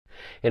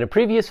In a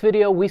previous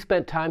video, we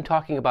spent time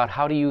talking about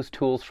how to use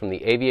tools from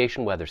the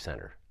Aviation Weather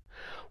Center.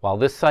 While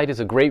this site is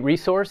a great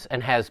resource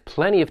and has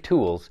plenty of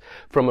tools,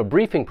 from a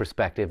briefing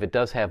perspective, it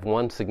does have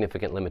one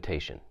significant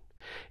limitation.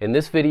 In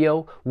this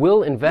video,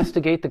 we'll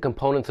investigate the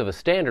components of a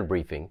standard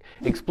briefing,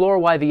 explore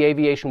why the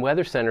Aviation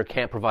Weather Center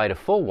can't provide a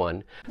full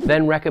one,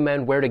 then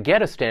recommend where to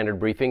get a standard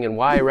briefing and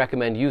why I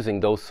recommend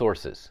using those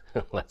sources.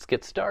 Let's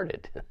get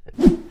started.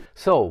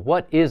 So,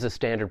 what is a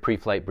standard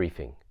pre-flight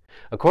briefing?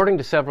 According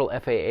to several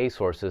FAA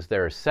sources,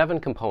 there are 7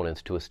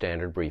 components to a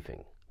standard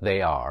briefing. They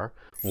are: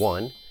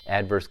 1.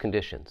 Adverse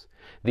conditions.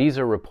 These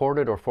are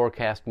reported or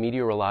forecast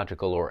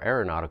meteorological or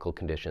aeronautical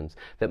conditions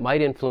that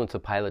might influence a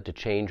pilot to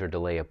change or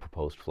delay a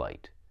proposed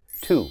flight.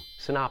 2.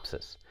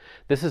 Synopsis.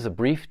 This is a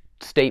brief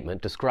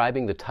statement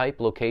describing the type,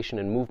 location,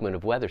 and movement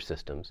of weather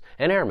systems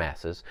and air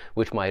masses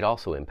which might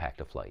also impact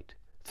a flight.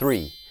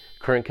 3.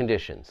 Current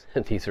conditions.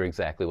 These are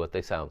exactly what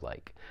they sound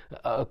like.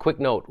 A quick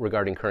note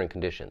regarding current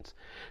conditions.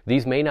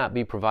 These may not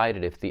be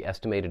provided if the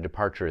estimated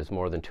departure is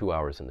more than 2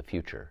 hours in the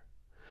future.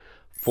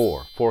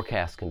 4.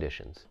 Forecast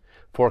conditions.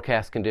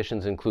 Forecast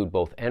conditions include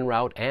both en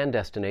route and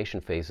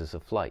destination phases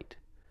of flight.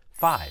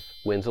 5.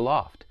 Winds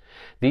aloft.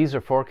 These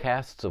are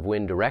forecasts of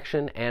wind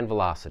direction and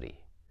velocity.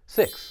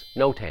 6.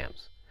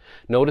 NOTAMs.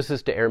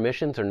 Notices to air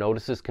missions are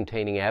notices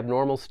containing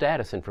abnormal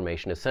status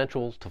information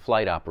essential to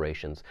flight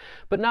operations,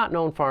 but not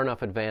known far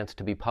enough advance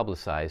to be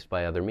publicized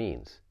by other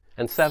means.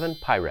 And 7.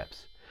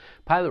 PIREPs.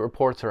 Pilot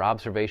reports are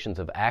observations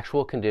of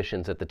actual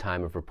conditions at the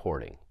time of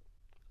reporting.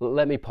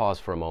 Let me pause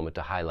for a moment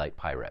to highlight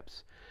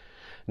PIREPs.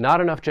 Not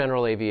enough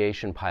general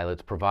aviation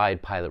pilots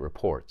provide pilot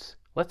reports.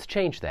 Let's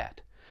change that.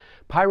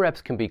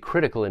 PIREPs can be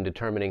critical in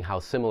determining how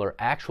similar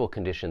actual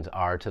conditions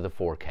are to the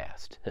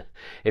forecast.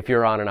 If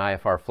you're on an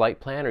IFR flight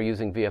plan or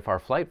using VFR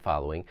flight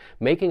following,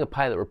 making a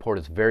pilot report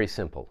is very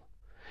simple.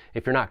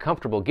 If you're not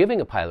comfortable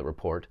giving a pilot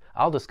report,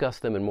 I'll discuss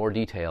them in more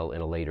detail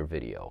in a later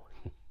video.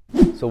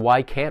 So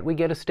why can't we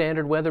get a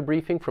standard weather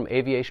briefing from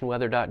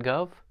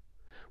aviationweather.gov?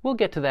 We'll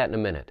get to that in a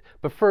minute,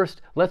 but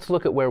first, let's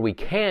look at where we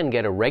can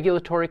get a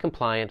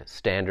regulatory-compliant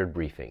standard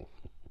briefing.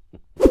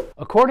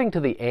 According to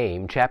the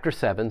AIM, Chapter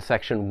 7,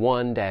 Section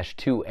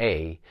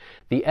 1-2A,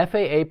 the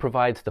FAA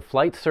provides the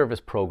Flight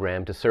Service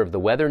Program to serve the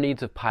weather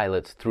needs of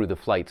pilots through the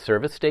flight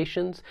service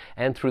stations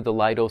and through the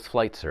Leidos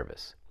Flight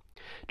Service.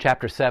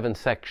 Chapter 7,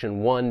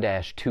 Section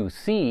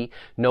 1-2C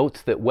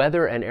notes that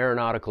weather and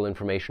aeronautical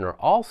information are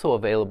also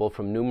available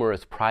from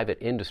numerous private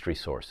industry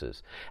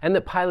sources, and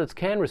that pilots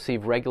can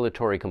receive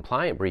regulatory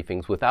compliant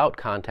briefings without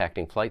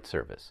contacting flight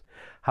service.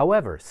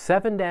 However,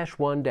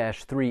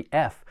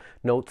 7-1-3F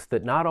notes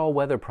that not all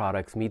weather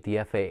products meet the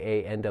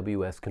FAA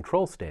NWS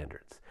control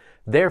standards.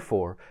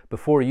 Therefore,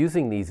 before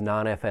using these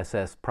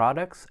non-FSS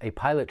products, a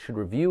pilot should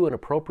review an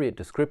appropriate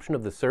description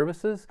of the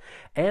services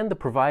and the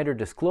provider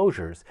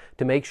disclosures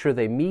to make sure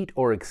they meet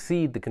or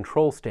exceed the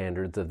control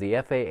standards of the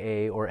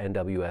FAA or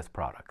NWS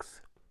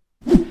products.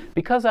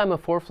 Because I'm a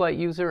ForeFlight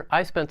user,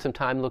 I spent some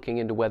time looking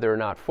into whether or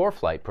not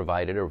ForeFlight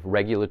provided a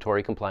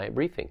regulatory compliant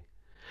briefing.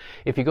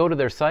 If you go to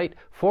their site,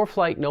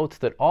 ForeFlight notes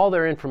that all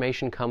their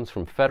information comes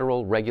from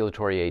federal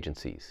regulatory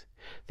agencies.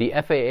 The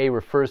FAA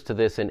refers to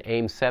this in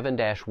AIM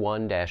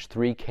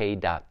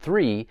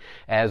 7-1-3K.3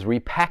 as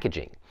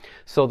repackaging,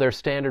 so their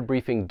standard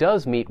briefing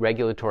does meet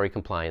regulatory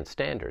compliance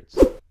standards.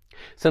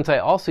 Since I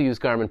also use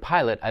Garmin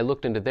Pilot, I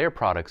looked into their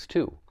products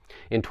too.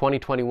 In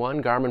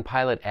 2021, Garmin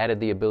Pilot added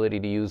the ability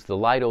to use the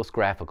Leidos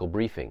graphical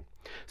briefing,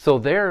 so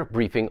their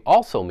briefing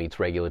also meets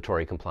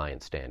regulatory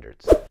compliance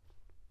standards.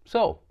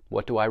 So,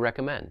 what do I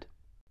recommend?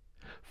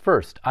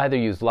 First, either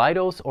use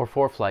Leidos or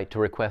ForeFlight to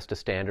request a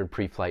standard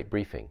pre-flight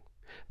briefing.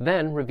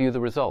 Then review the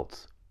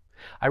results.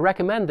 I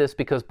recommend this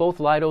because both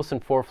Leidos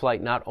and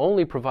ForeFlight not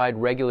only provide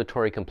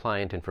regulatory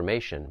compliant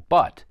information,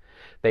 but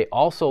they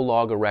also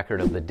log a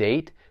record of the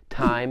date,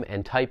 time,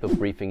 and type of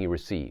briefing you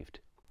received.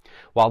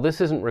 While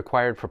this isn't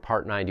required for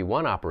Part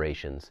 91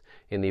 operations,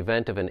 in the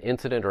event of an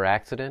incident or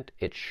accident,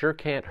 it sure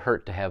can't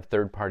hurt to have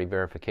third-party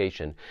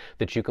verification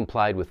that you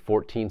complied with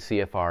 14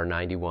 CFR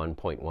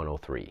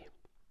 91.103.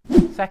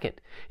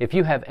 Second, if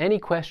you have any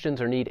questions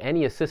or need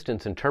any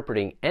assistance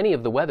interpreting any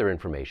of the weather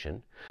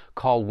information,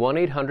 call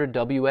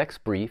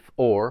 1-800-WX-BRIEF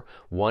or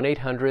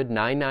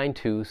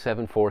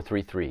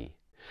 1-800-992-7433.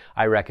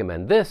 I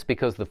recommend this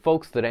because the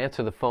folks that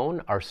answer the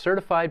phone are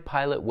certified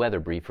pilot weather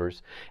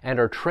briefers and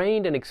are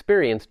trained and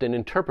experienced in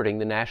interpreting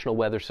the National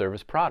Weather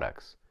Service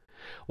products.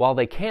 While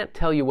they can't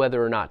tell you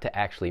whether or not to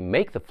actually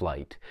make the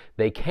flight,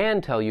 they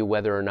can tell you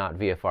whether or not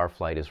VFR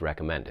flight is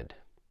recommended.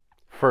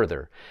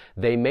 Further,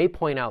 they may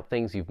point out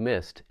things you've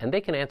missed, and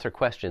they can answer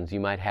questions you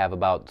might have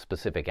about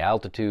specific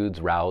altitudes,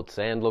 routes,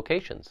 and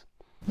locations.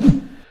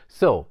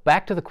 So,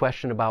 back to the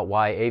question about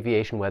why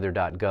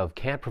aviationweather.gov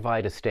can't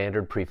provide a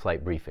standard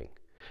pre-flight briefing.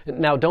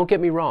 Now, don't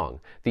get me wrong,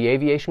 the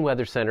Aviation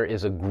Weather Center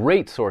is a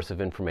great source of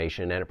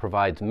information and it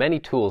provides many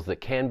tools that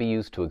can be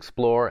used to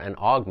explore and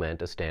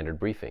augment a standard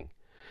briefing.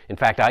 In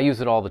fact, I use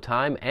it all the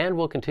time and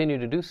will continue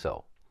to do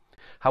so.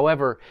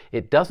 However,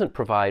 it doesn't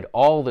provide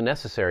all the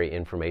necessary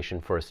information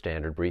for a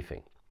standard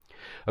briefing.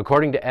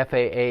 According to FAA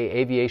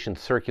Aviation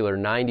Circular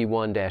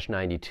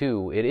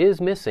 91-92, it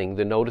is missing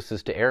the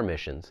notices to air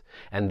missions,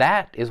 and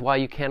that is why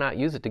you cannot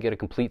use it to get a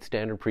complete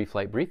standard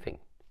pre-flight briefing.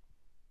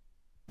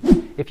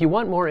 If you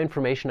want more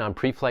information on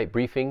pre-flight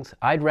briefings,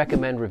 I'd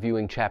recommend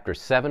reviewing Chapter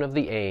 7 of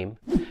the AIM,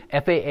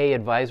 FAA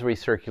Advisory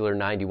Circular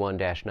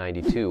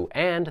 91-92,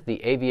 and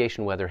the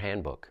Aviation Weather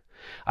Handbook.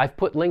 I've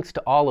put links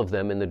to all of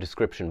them in the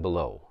description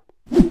below.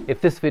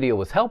 If this video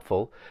was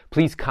helpful,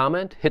 please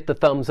comment, hit the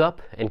thumbs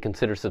up, and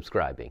consider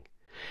subscribing.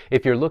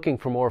 If you're looking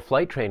for more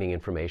flight training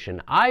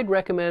information, I'd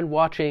recommend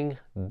watching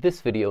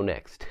this video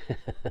next.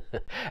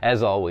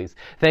 As always,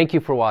 thank you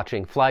for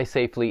watching, fly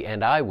safely,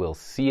 and I will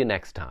see you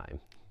next time.